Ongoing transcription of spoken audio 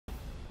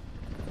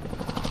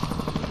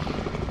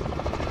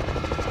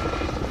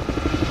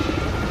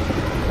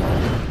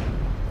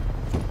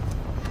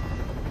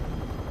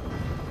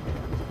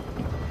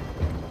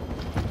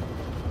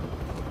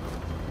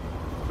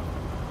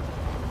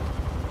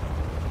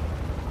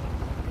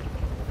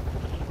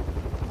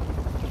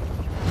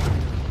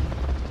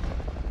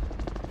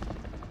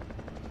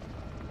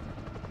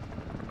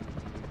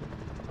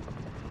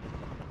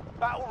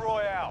battle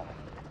royale.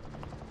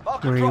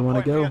 Mark a Where do you drop want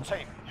to point for your go?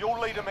 team. You'll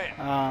lead them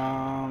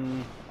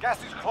in. Gas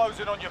is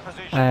closing on your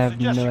position. I have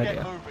Suggest no you idea.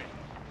 get moving.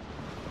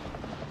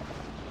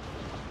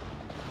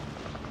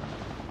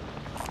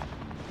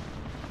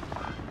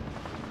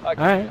 I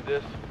can Alright. use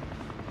this.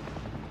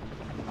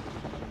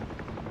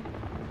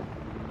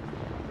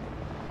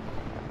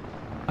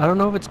 I don't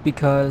know if it's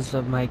because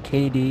of my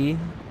KD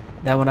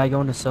that when I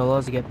go into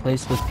solos I get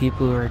placed with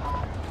people who are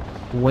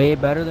way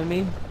better than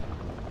me,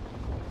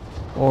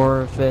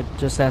 or if it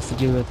just has to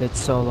do with it's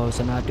solos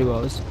and not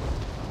duos.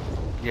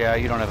 Yeah,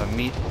 you don't have a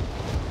meat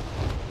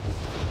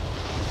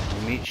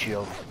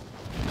shield.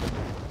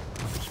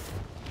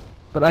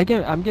 But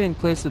I'm getting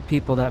placed with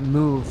people that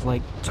move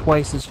like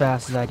twice as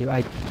fast as I do.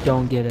 I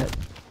don't get it.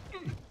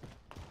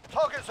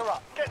 Targets are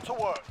up. Get to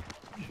work.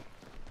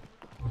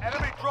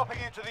 Enemy dropping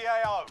into the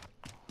AO.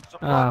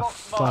 Supply Ah, box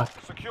fuck.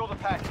 marked. Secure the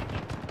package.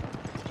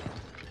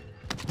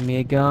 Give me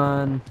a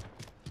gun.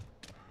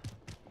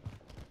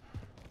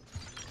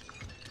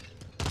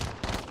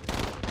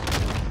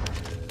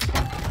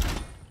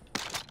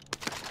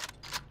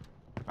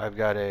 I've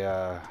got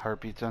a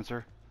heartbeat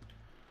sensor.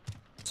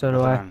 So do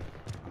Nothing I. on-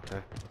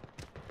 Okay.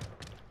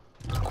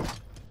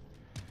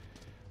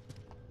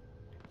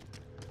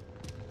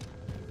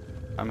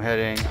 I'm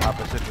heading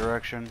opposite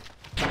direction.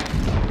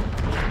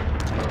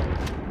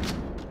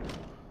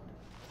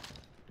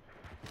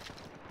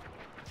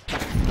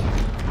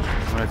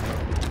 I'm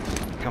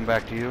gonna come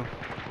back to you.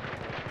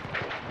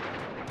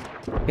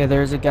 Yeah,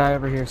 there's a guy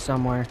over here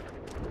somewhere.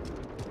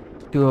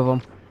 Two of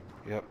them.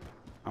 Yep.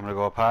 I'm gonna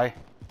go up high.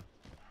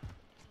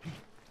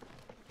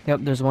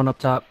 Yep, there's one up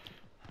top.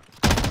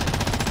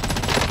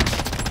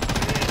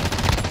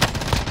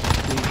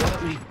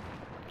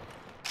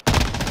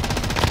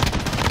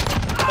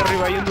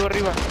 Arriba, hay uno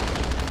arriba.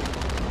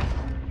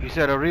 He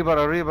said arriba,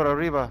 arriba,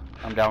 arriba.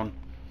 I'm down.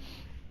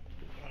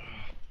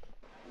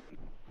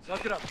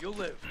 Suck it up, you'll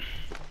live.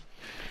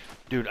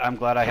 Dude, I'm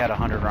glad I had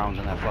 100 rounds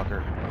in that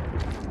fucker.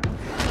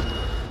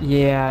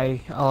 Yeah,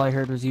 all I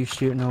heard was you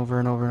shooting over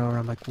and over and over.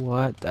 I'm like,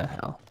 what the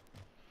hell?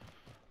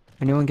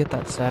 Anyone get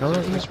that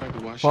satellite yet? Might be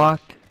watching.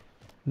 Fuck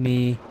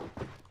me.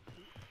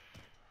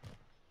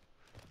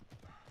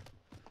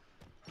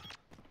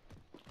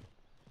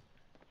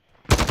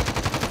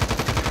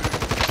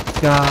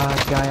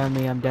 God, guy on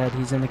me, I'm dead.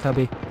 He's in the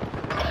cubby.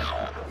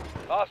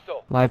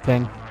 Hostile. Live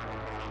ping.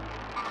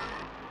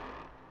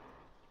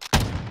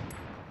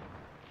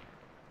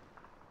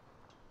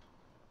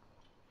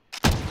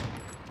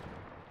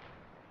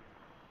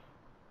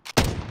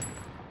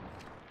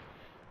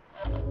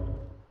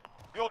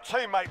 Your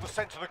teammate was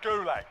sent to the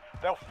gulag.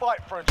 They'll fight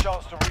for a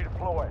chance to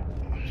redeploy.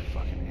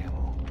 Fucking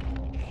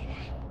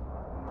ammo.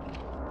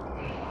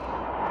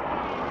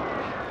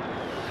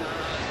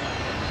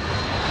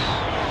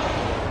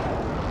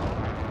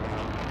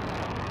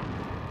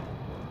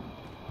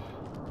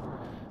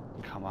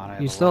 Come on, I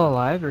have You still 11.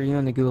 alive or are you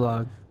in the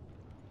gulag?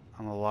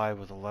 I'm alive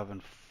with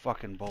 11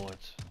 fucking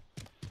bullets.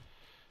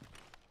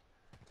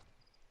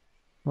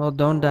 Well,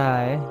 don't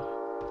die.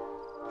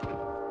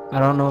 I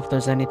don't know if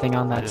there's anything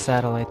on that just-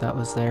 satellite that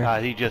was there.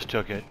 He just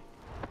took it.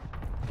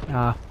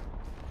 Ah.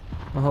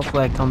 Well,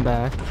 hopefully I come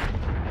back.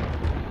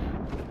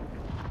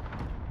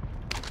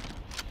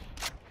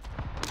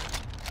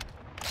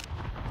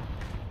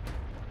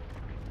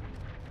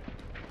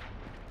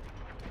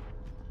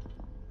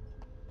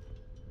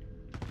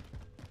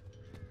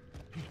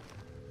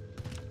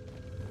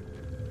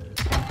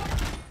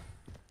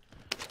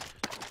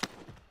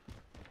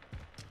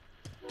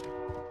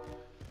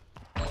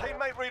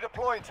 Teammate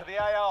redeploying to the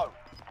AO.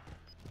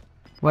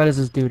 Why does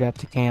this dude have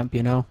to camp,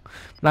 you know?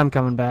 But I'm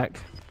coming back.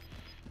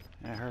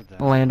 Yeah, I heard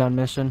that. I'll land on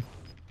mission.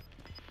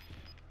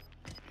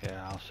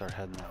 Yeah, I'll start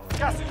heading that way.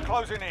 Gas is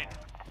closing in.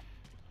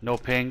 No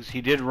pings.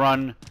 He did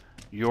run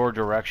your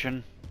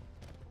direction.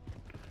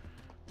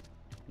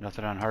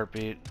 Nothing on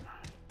heartbeat.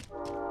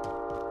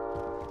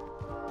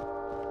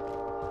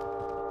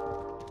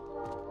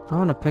 I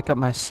want to pick up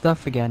my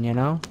stuff again, you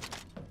know?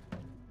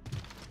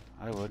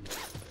 I would.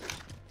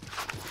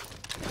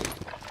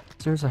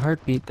 There's a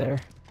heartbeat there.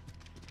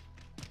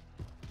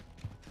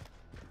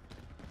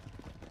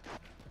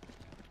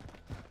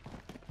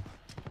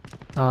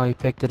 Oh, he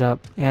picked it up.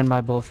 And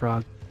my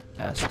bullfrog.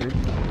 Bastard.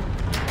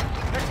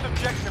 Next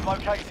objective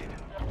located.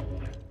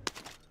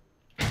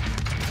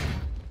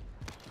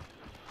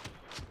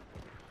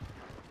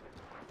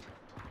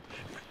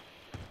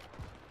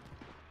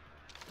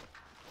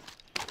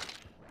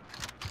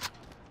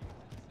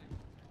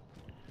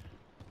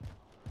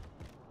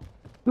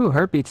 Ooh,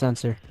 heartbeat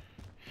sensor.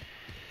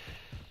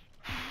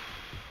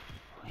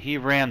 He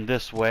ran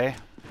this way.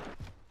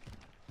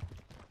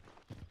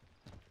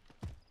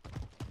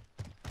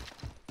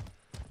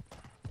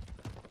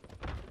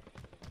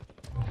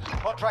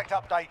 Contract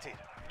updated.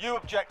 New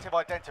objective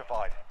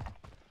identified.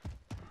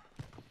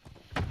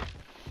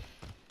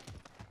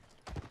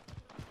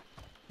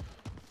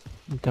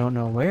 Don't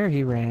know where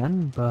he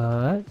ran,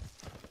 but...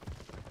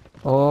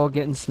 Oh,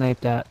 getting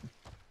sniped at.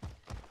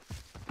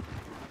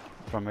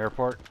 From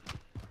airport.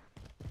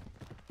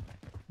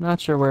 Not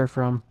sure where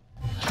from.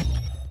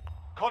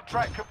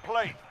 Contract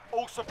complete.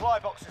 All supply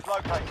boxes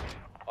located.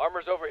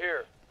 Armor's over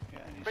here. Yeah,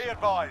 I need Be some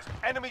advised,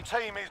 enemy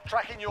team is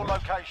tracking your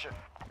location.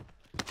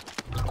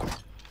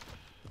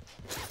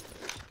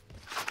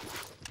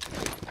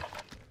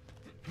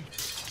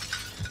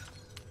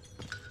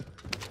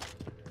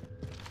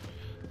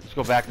 Let's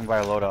go back and buy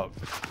a loadout.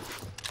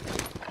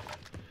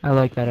 I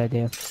like that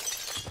idea.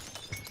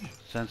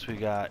 Since we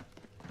got...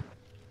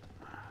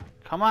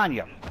 Come on,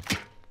 you.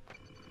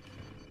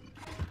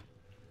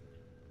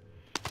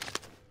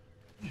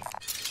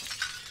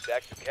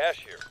 Stacks of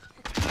cash here.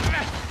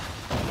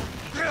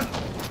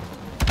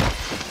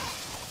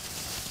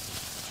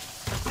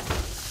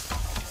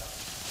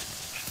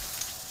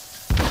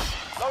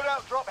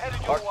 Loadout drop headed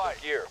your Mark way.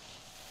 some gear.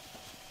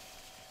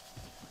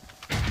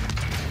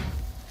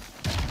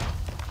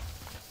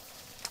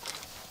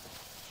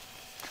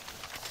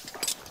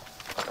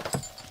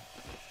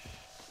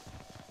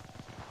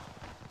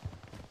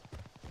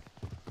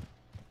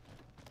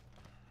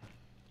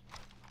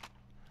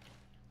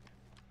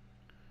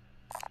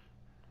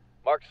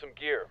 Mark some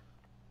gear.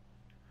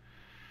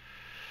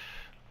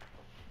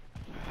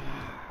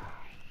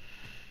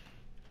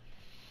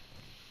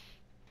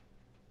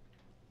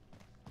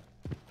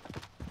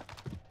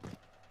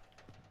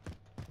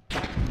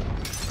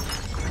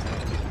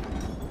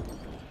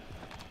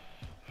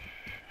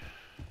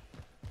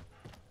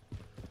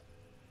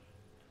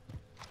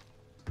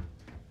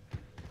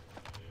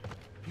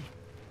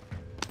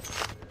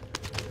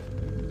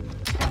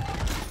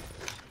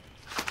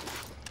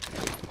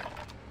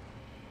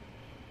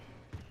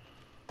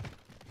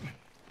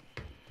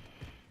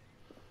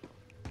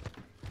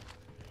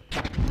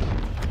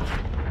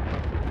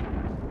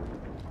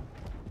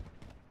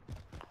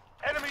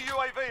 Enemy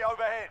UAV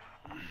overhead.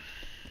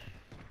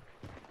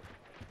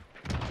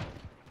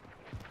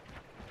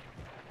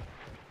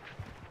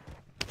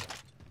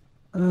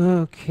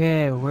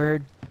 Okay,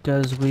 where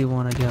does we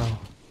want to go?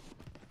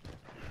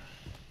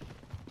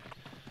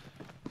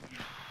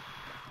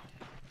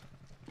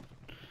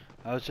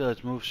 I would say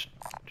let's move...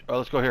 Oh,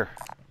 let's go here.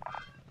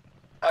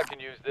 I can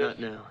use this. Not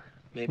now.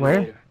 Maybe Where?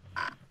 later.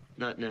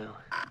 Not now.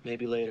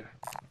 Maybe later.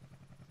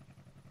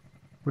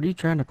 What are you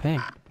trying to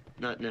ping?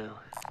 Not now.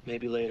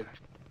 Maybe later.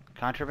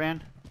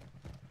 Contraband?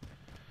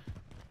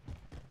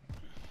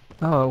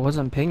 Oh, it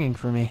wasn't pinging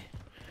for me.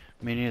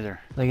 Me neither.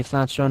 Like, it's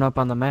not showing up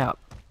on the map.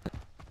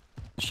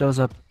 It shows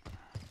up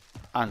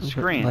On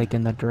screen. like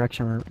in the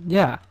direction where...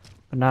 Yeah,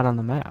 but not on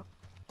the map.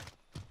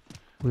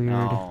 Weird.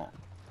 No.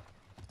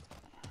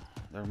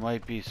 There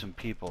might be some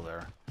people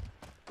there.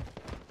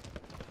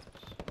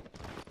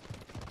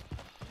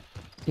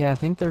 Yeah, I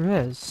think there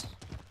is.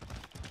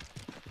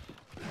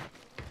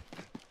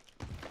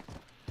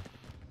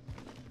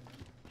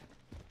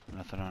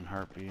 Nothing on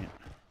heartbeat.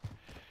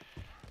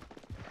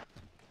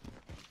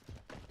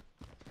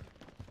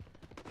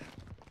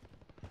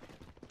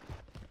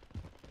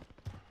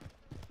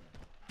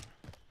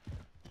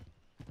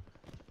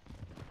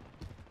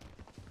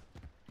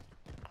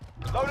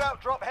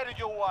 Loadout drop headed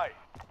your way.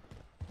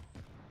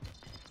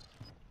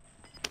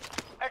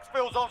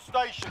 Exfil's on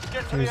station.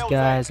 Get to There's the LZ.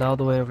 guys all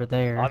the way over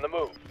there. On the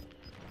move.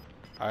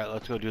 Alright,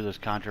 let's go do this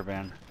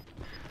contraband.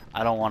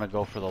 I don't want to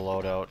go for the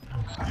loadout.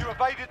 You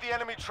evaded the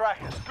enemy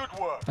trackers. Good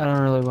work. I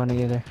don't really want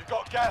to either. You've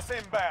got gas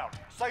inbound.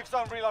 Safe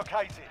zone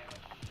relocated.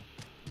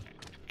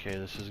 Okay,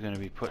 this is going to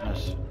be putting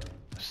us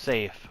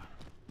safe.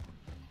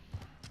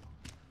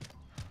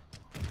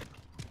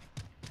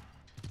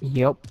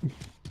 Yep.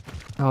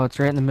 Oh, it's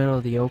right in the middle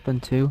of the open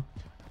too.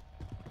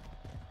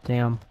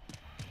 Damn.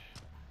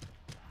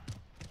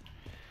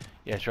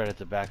 Yeah, it's right at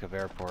the back of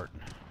airport.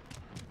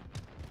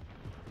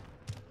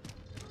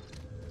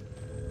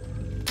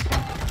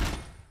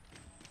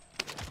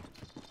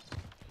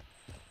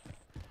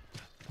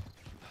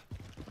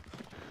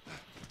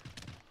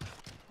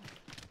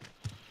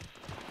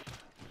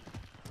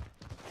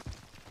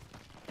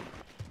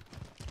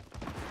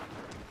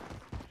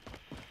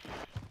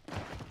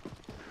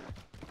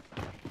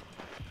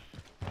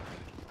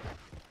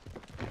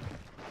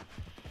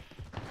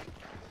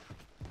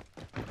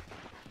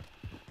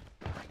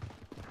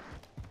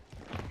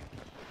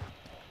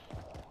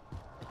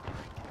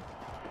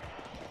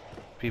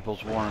 People's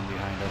swarming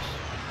behind us.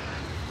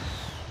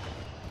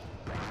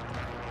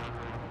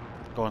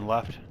 Going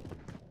left.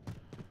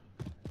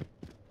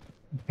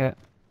 Okay.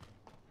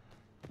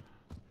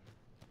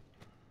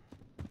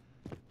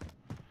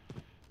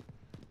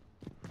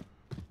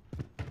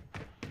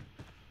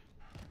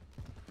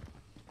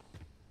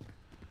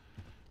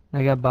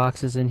 I got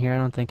boxes in here. I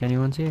don't think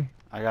anyone's here.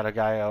 I got a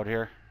guy out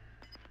here.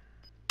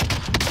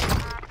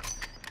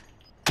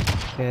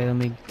 Okay, let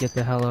me get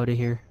the hell out of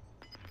here.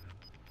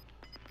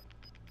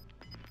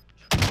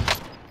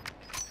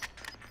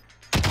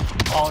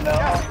 Oh no.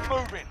 Gas is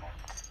moving.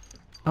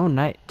 Oh,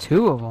 night.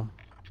 Two of them.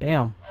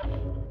 Damn.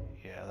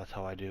 Yeah, that's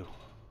how I do.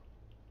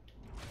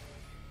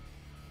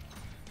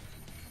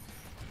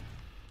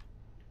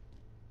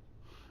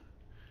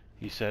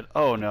 He said,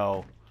 "Oh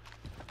no."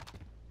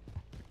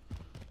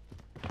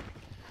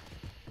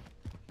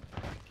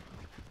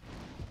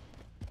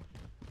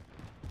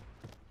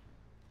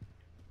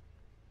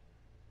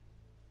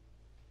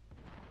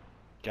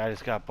 Guy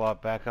just got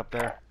bought back up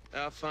there.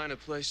 I'll find a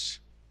place.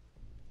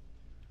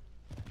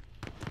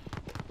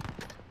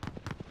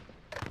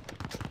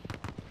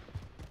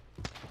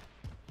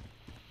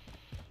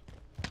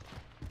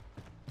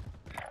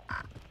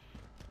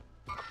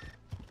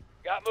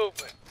 Got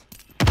movement.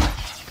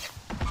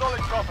 Solid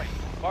copy.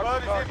 Mark Bird the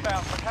is target.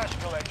 inbound for cash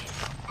collection.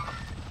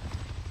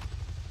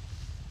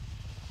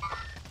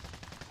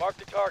 Mark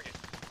the target.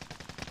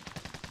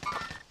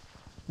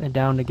 I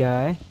downed a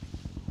guy.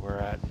 We're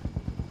at.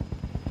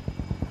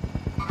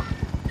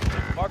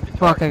 Mark the Fuck,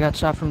 target. I got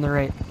shot from the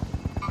right.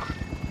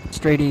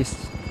 Straight east.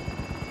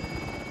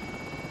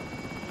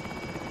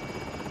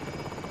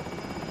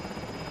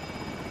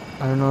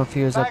 I don't know if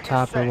he was up Bag is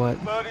top or set.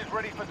 what. Bird is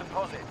ready for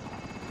deposit.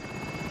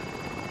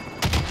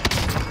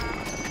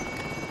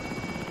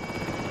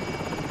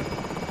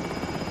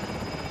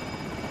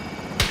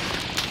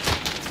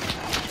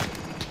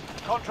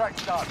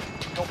 Contract's done.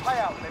 Your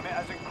payout limit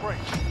has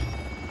increased.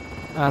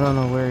 I don't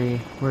know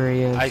where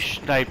he is. I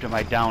sniped him.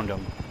 I downed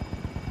him.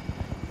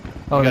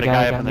 Oh, You the got a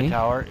guy got up in the me.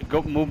 tower.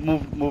 Go,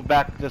 move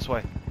back this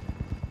way.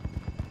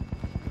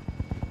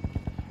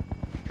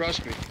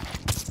 Trust me.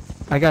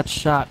 I got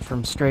shot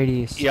from straight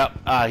east. Yep.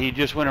 He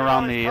just went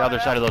around the other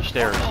side of those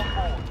stairs. On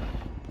board.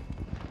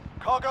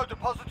 Cargo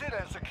deposited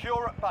and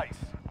secure at base.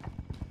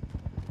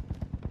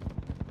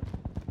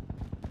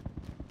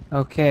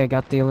 Okay, I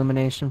got the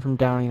elimination from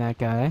downing that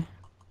guy.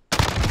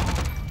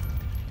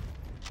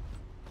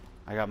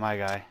 I got my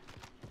guy.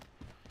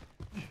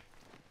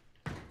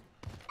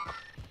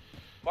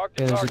 Mark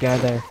the Okay, there's a target. guy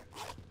there.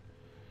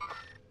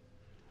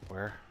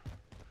 Where?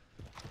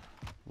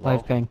 Live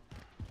Low. ping.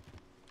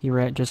 He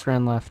just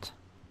ran left.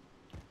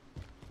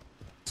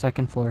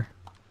 Second floor.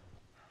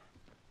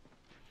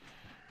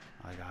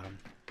 I got him.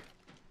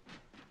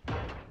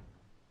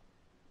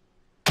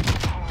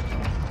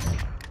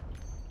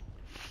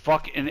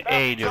 Fucking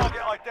A, dude.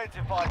 Target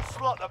identified.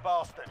 Slot the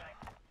bastard.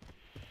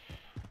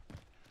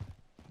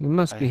 You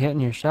must be hitting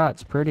your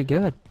shots pretty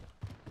good.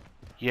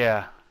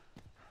 Yeah.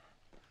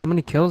 How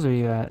many kills are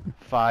you at?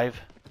 5.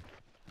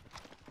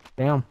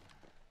 Damn.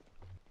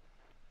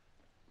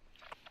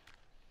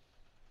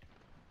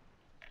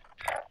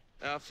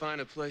 I'll find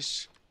a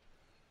place.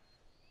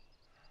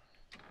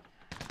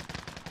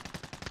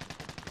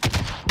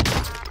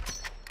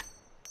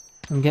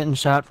 I'm getting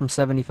shot from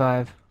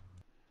 75.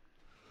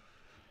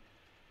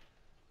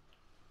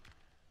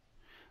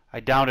 I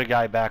downed a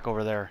guy back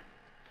over there.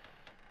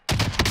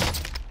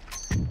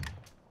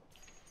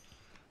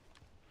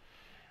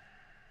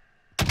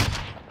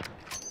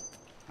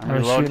 I'm I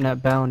was reloading. shooting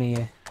at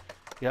Bounty.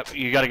 Yep,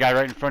 you got a guy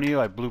right in front of you.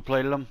 I blue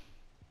plated him.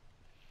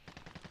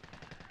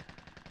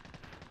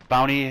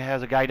 Bounty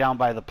has a guy down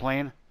by the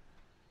plane.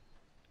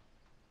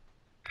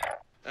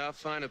 I'll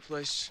find a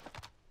place.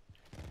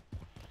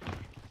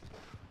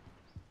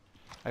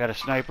 I got a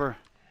sniper.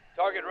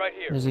 Target right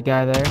here. There's a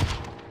guy there.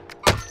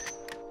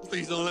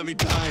 Please don't let me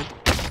die.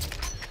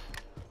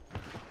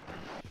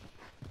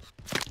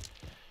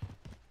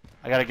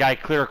 I got a guy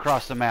clear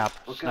across the map,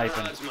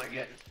 sniping. am I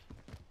getting?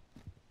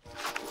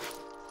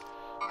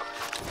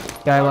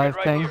 Guy Target live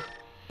right ping. here.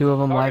 2 of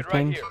them Target live right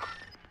pinged. here.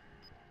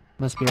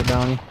 Must be a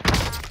Bounty.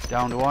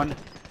 Downed one.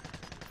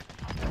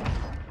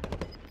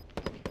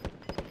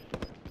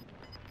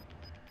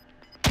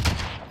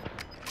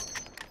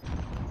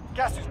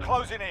 Gas is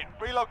closing in.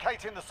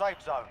 Relocating the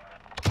safe zone.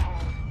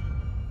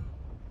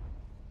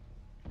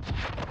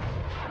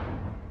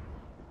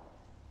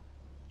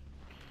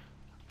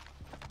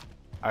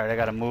 Alright, I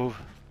gotta move.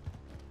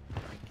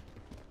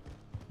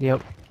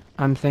 Yep.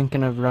 I'm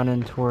thinking of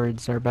running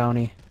towards our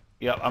Bounty.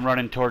 Yep, I'm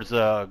running towards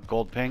the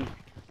gold ping.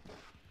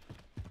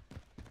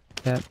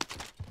 Yep.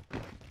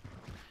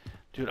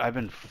 Dude, I've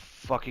been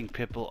fucking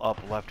people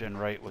up left and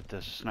right with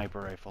this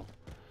sniper rifle.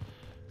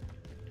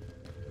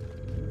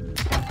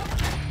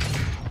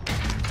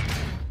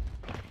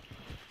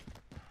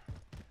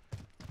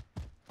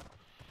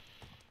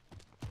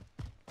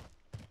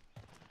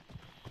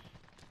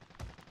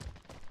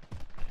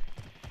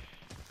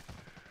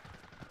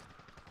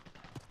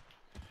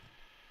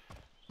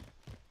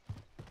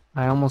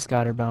 I almost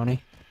got her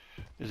Bounty.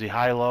 Is he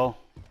high, low?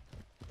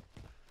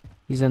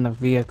 He's in the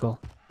vehicle.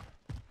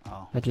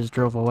 Oh, I just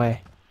drove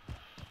away.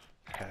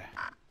 okay.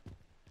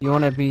 You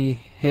want to be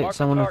hit Mark the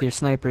someone with target. your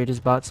sniper, he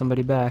just bought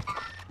somebody back.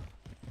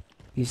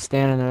 He's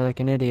standing there like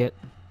an idiot.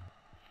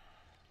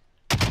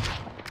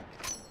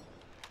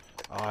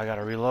 Oh, I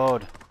gotta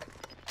reload.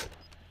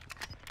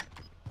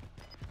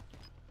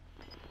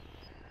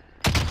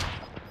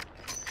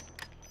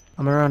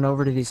 I'm gonna run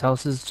over to these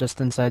houses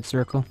just inside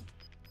circle.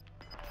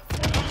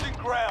 Losing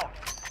ground.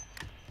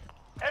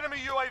 Enemy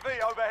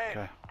UAV overhead.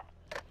 Okay.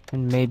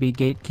 And maybe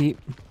gatekeep.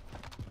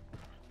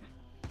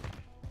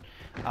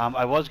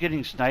 I was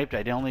getting sniped.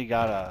 I only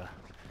got a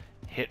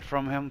hit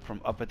from him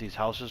from up at these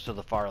houses to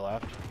the far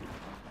left.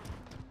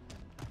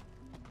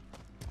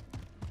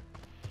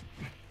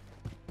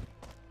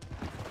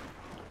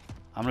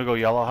 I'm gonna go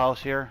yellow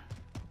house here.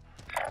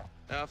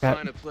 I'll Got-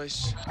 find a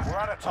place. We're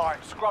out of time.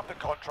 Scrub the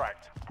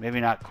contract. Maybe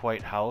not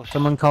quite house.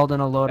 Someone called in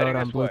a loadout Heading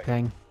on this blue way.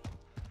 ping.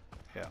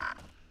 Okay.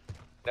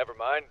 Never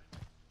mind.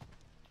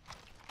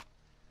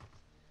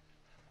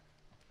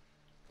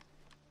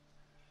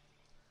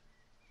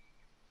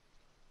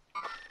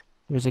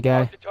 There's a guy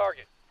Mark the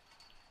target.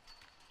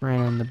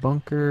 ran in the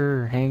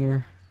bunker or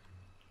hangar.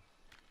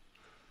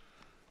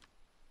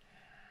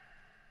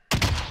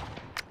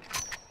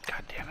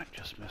 God damn it,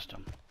 just missed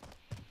him.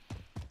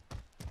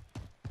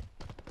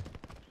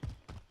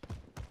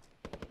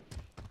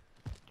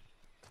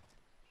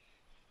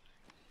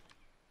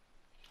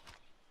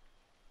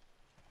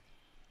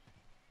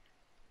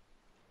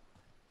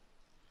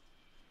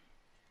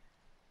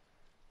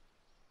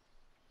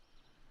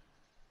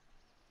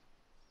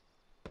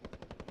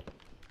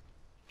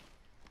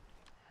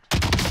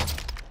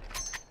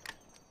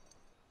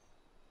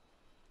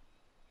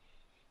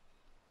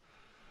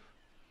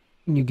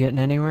 You getting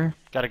anywhere?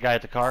 Got a guy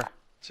at the car.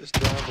 Just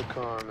drive the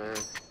car, man.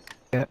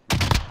 Yeah.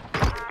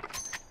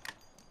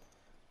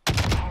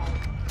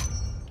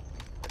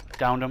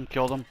 Downed him,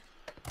 killed him.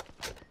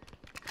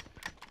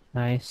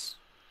 Nice.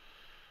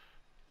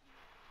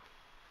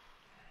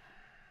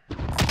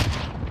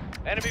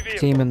 Enemy vehicle.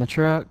 Team in the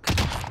truck.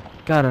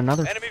 Got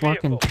another Enemy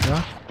fucking vehicle.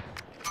 truck.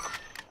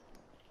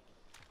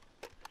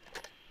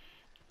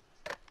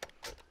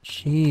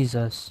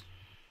 Jesus.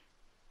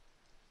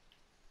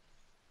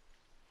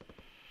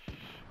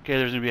 Okay,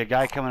 there's gonna be a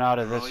guy coming out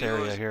of All this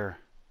area yours. here.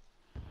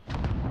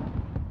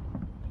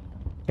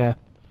 Okay.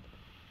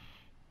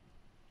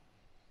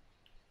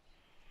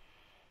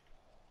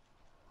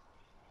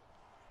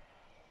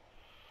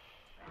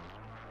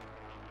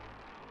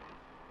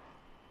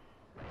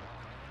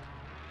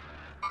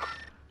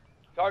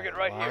 Target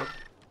right here.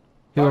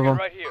 Two of Target them.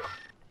 right here.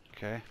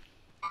 Okay.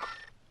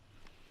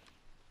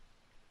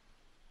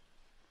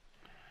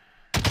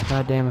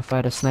 God damn if I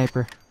had a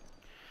sniper.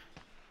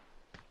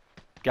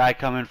 Guy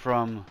coming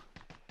from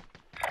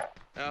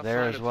I'll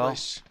there find as a well.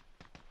 place.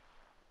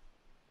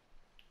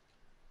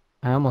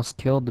 I almost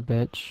killed the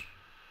bitch.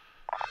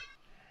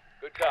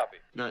 Good copy.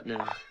 Not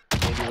now.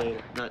 Maybe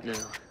later. Not now.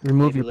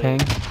 Remove Maybe your ping.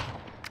 later.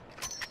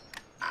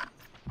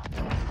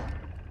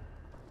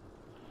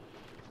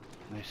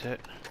 Nice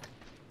hit.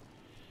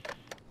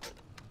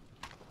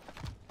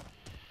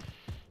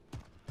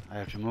 I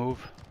have to move.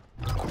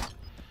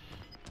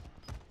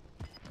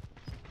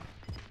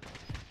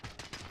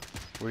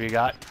 What do you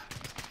got?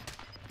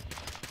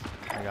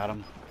 I got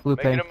him. Blue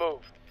Making ping. a move.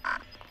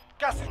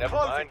 Gas is Never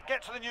closing. mind.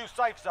 Get to the new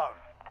safe zone.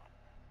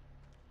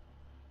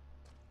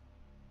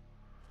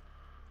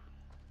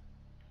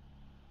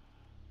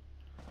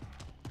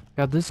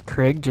 God, this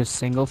Craig just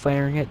single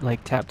firing it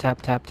like tap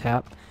tap tap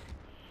tap.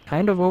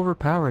 Kind of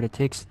overpowered. It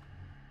takes.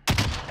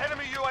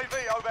 Enemy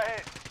UAV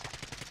overhead.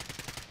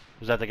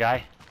 Was that the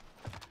guy?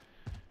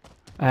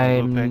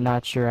 I'm ping.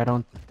 not sure. I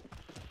don't.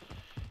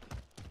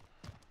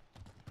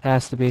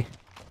 Has to be.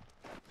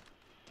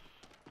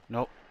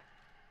 Nope.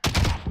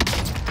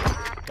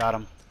 Got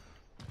him.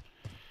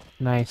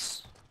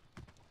 Nice.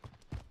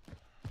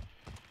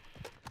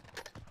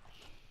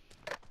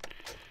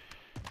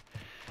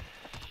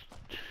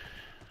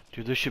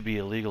 Dude, this should be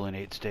illegal in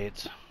 8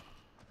 states.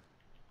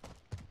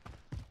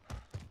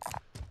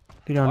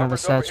 We don't have a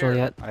Armor's over satchel here.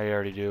 yet. I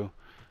already do.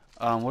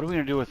 What are we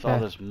gonna do with all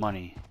Okay. this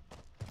money?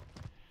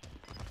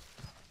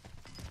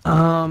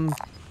 No,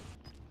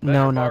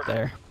 Vendor not marked.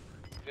 there.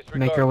 Disregard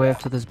Make our way that.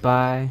 up to this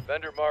buy.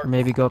 Vendor Or marked.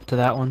 maybe go up to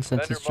that one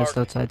since Vendor it's just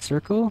marked. outside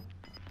circle.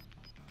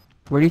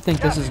 Where do you think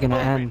this Gas is is gonna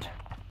moving. end?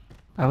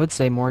 I would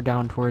say more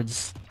down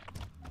towards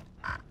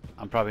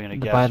I'm probably gonna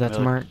the guess. buy that's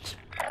mili- marked.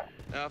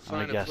 I'll I'm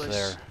find gonna a guess place.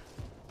 there.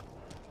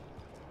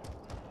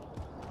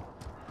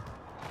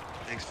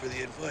 Thanks for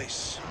the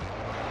advice.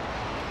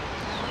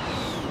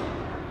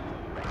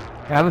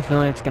 I have a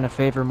feeling it's gonna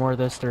favor more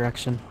this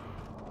direction.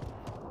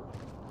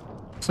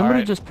 Somebody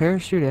Alright. just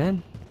parachuted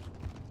in.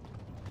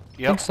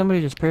 I Yep. think somebody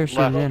just parachuted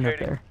Left. in up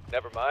Locating. there.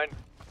 Never mind.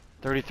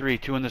 33.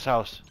 2 in this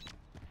house.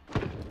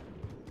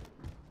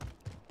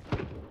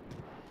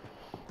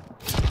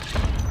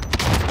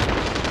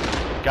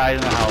 Guy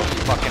in the house.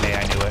 Fucking A,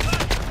 I knew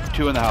it.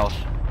 2 in the house.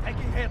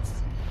 Taking hits.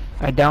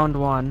 I downed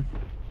one.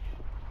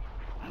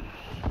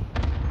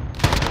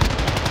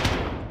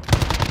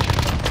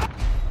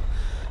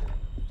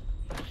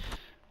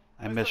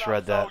 I Listen misread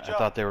up, that. soldier. I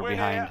thought they were Win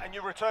behind. here and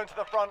you return to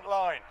the front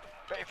line.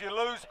 But if you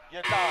lose,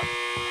 you're done.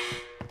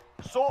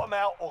 Sort them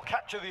out or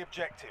capture the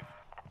objective.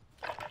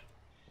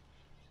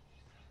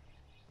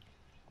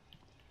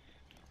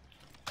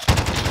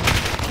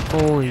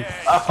 Holy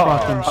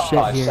fucking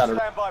shit here. Stand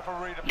by for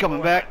redeployment.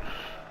 Coming back.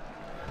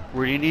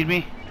 Where do you need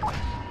me?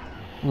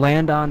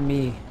 Land on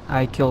me.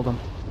 I killed him.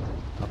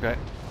 Okay.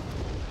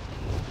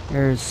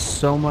 There's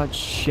so much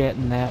shit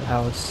in that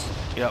house.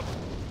 Yep.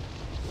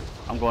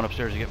 I'm going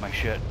upstairs to get my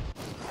shit.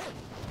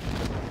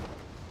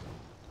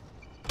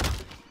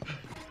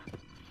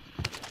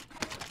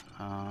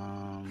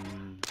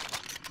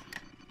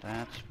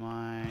 That's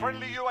mine.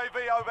 Friendly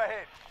UAV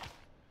overhead.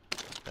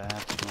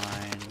 That's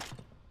mine.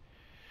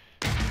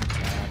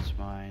 That's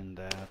mine.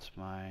 That's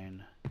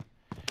mine.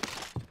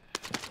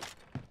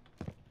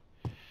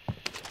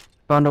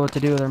 Found out what to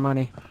do with our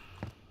money.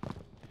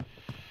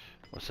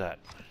 What's that?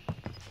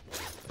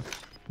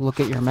 look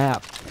at your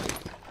map.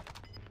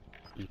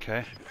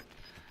 Okay.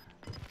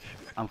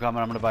 I'm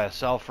coming. I'm gonna buy a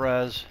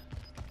self-res.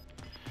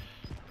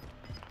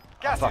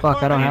 Gas is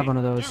Fuck, I don't moving have in. one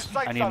of New those. safe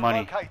I need zone money.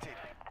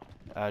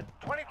 located.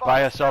 25 Buy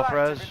a still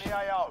active self-res. in the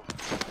AO.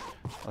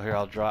 Oh, here,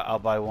 I'll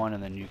buy one,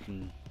 and then you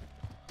can.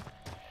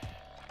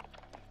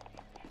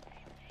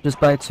 Just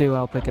buy 2,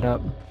 I'll pick it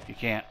up. You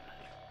can't.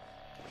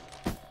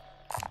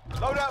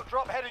 Loadout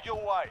drop headed your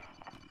way.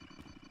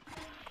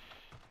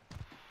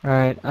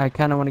 Alright, I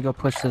kinda wanna go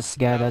push this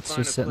guy I'll that's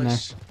find just a sitting there.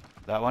 place.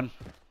 That one.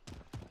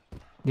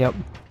 Yep.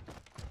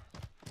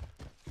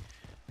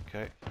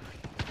 Okay.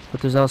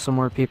 But there's also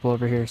more people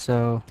over here,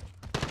 so...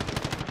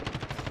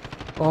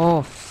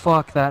 Oh,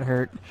 fuck, that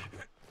hurt.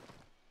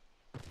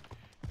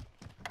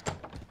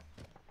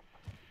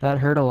 That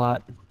hurt a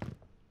lot.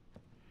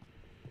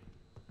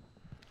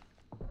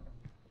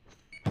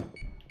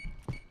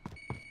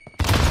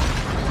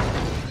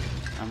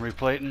 I'm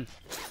replating.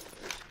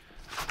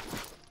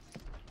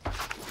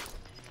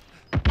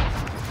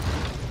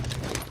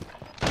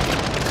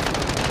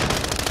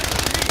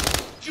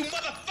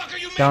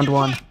 Downed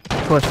one.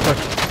 Push, push.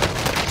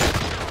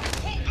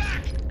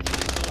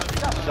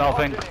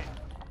 Selfing.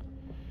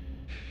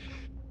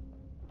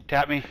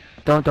 Tap me.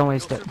 Don't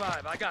waste it.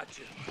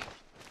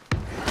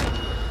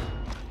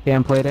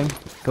 Cam plating.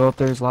 Go up,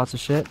 there's lots of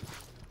shit.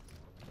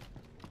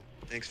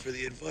 Thanks for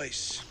the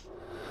advice.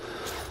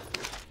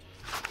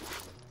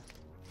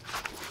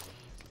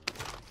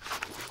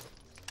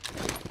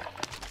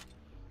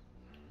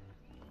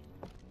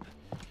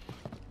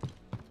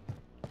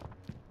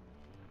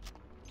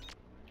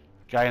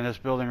 Guy in this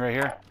building right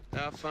here.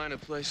 I'll find a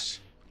place.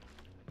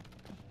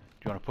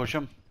 Do you want to push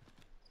him?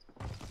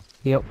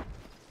 Yep.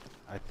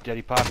 I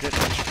Daddy popped it.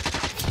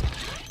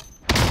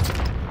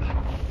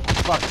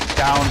 Fuck.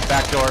 Down.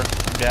 Back door.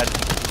 I'm dead.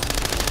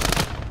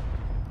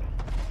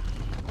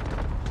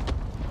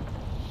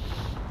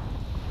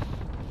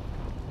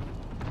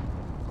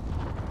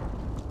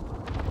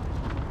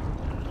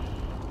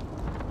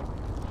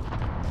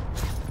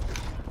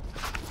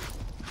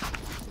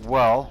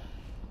 Well,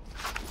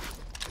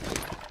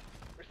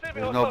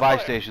 there's no buy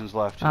stations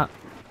left.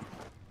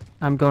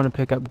 I'm going to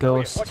pick up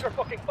Ghost. Watch your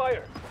fucking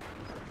fire.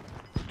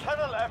 To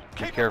the left,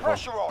 keep the careful.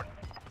 pressure on.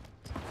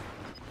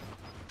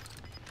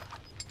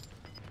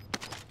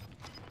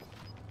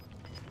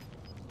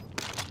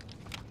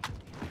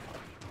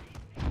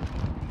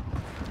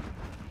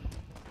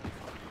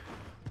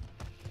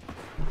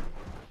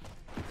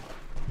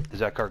 Is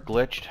that car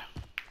glitched?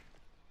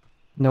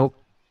 Nope.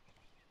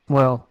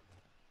 Well,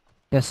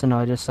 yes and no,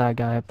 I just saw a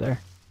guy up there.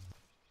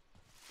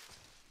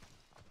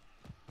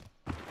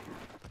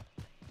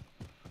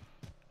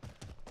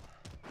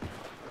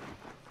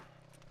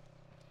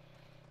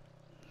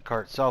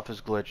 Car itself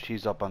is glitched.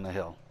 He's up on the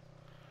hill.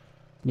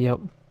 Yep.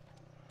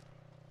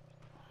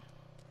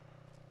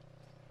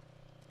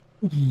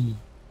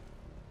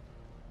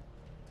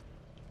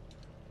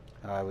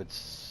 I would.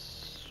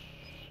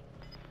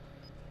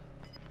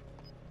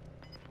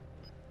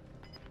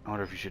 I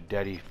wonder if you should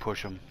Daddy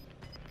push him.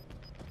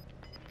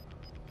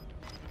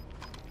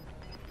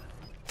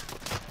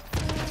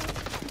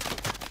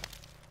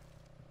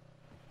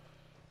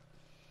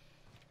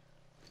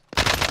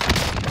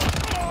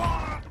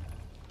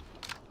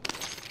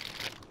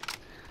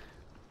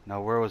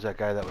 Now, where was that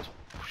guy that was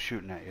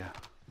shooting at you?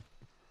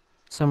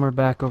 Somewhere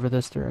back over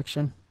this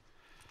direction.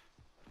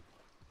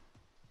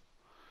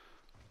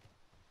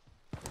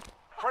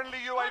 Friendly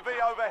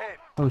UAV overhead.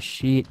 Oh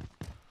shit.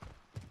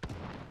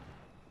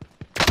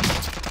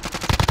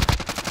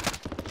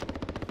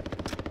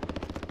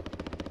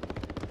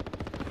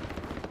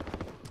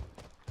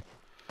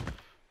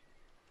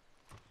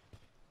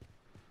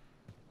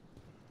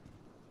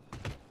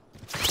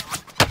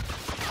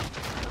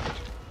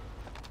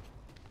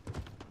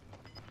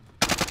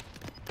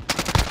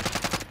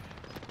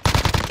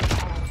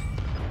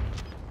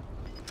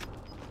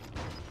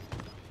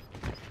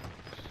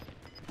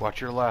 Watch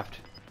your left.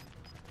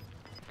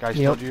 Guys,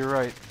 Yep. still to your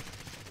right.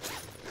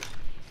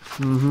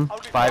 Mm-hmm.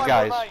 Only 5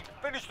 guys. remain.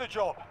 Finish the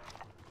job.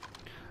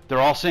 They're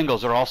all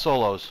singles. They're all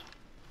solos.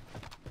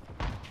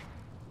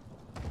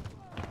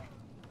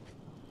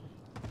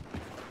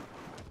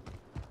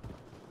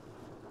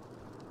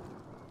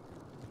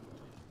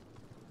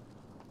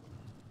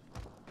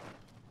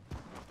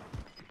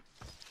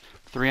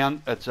 Three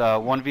on. It's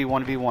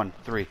 1v1v1.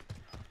 3.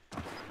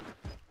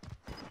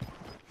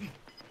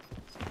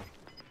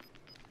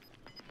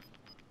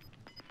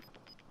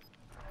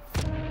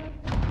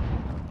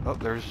 Oh,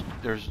 there's.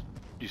 Do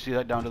you see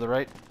that down to the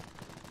right?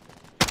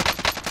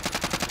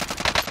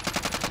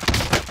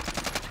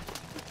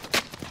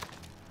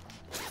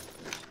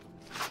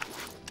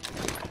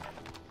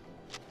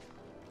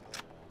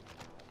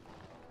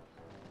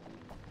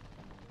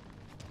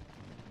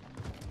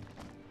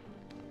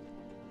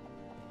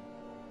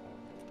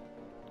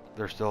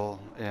 They're still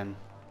in.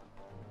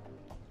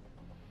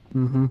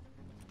 Mm-hmm.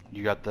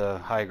 You got the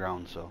high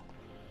ground, so.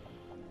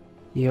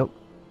 Yep.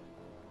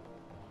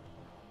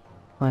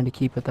 Plan to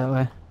keep it that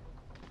way.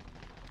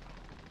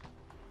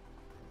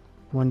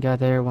 One guy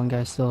there, one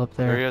guy still up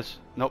There he there. is.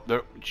 Nope,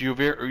 there, it's you,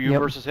 you Yep.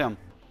 versus him.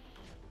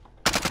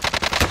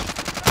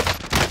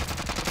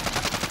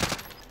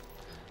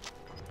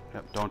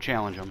 Yep, don't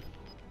challenge him.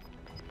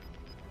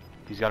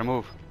 He's got to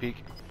move.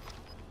 Peek.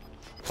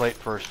 Play it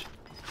first.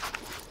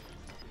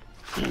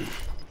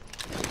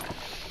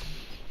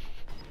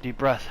 Deep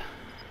breath.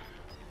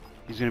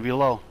 He's going to be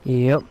low.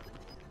 Yep.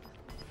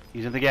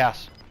 He's in the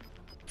gas.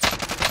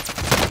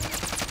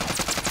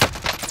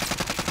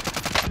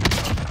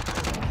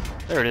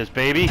 There it is,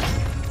 baby.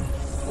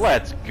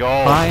 Let's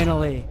go.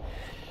 Finally.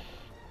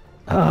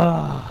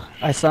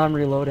 I saw him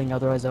reloading,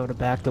 otherwise I would have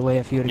backed away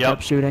if he would have Yep.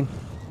 kept shooting.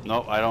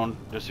 No, I don't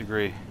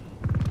disagree.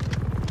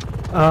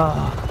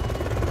 God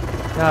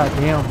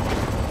damn.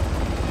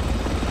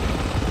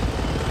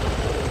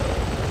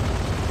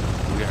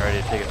 I'm getting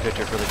ready to take a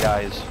picture for the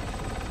guys.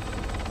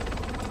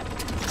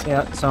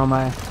 Yeah, so am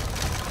I.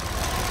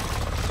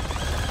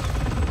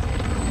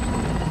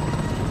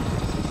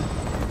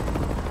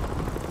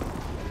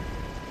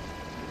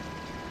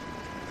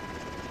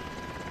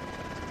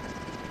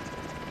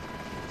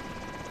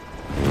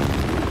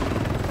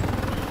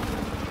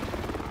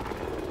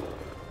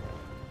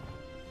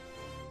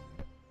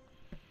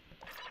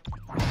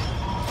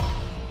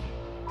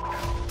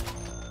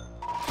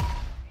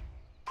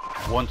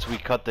 Once we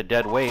cut the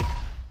dead weight,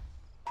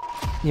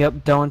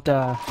 Yep, don't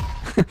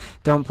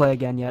don't play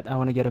again yet. I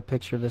want to get a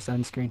picture of this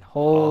end screen.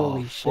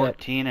 Holy shit.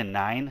 14 and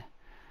 9.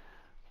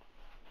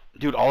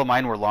 Dude, all of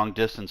mine were long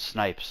distance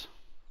snipes.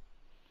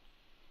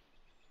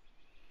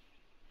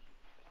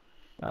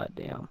 God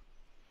damn.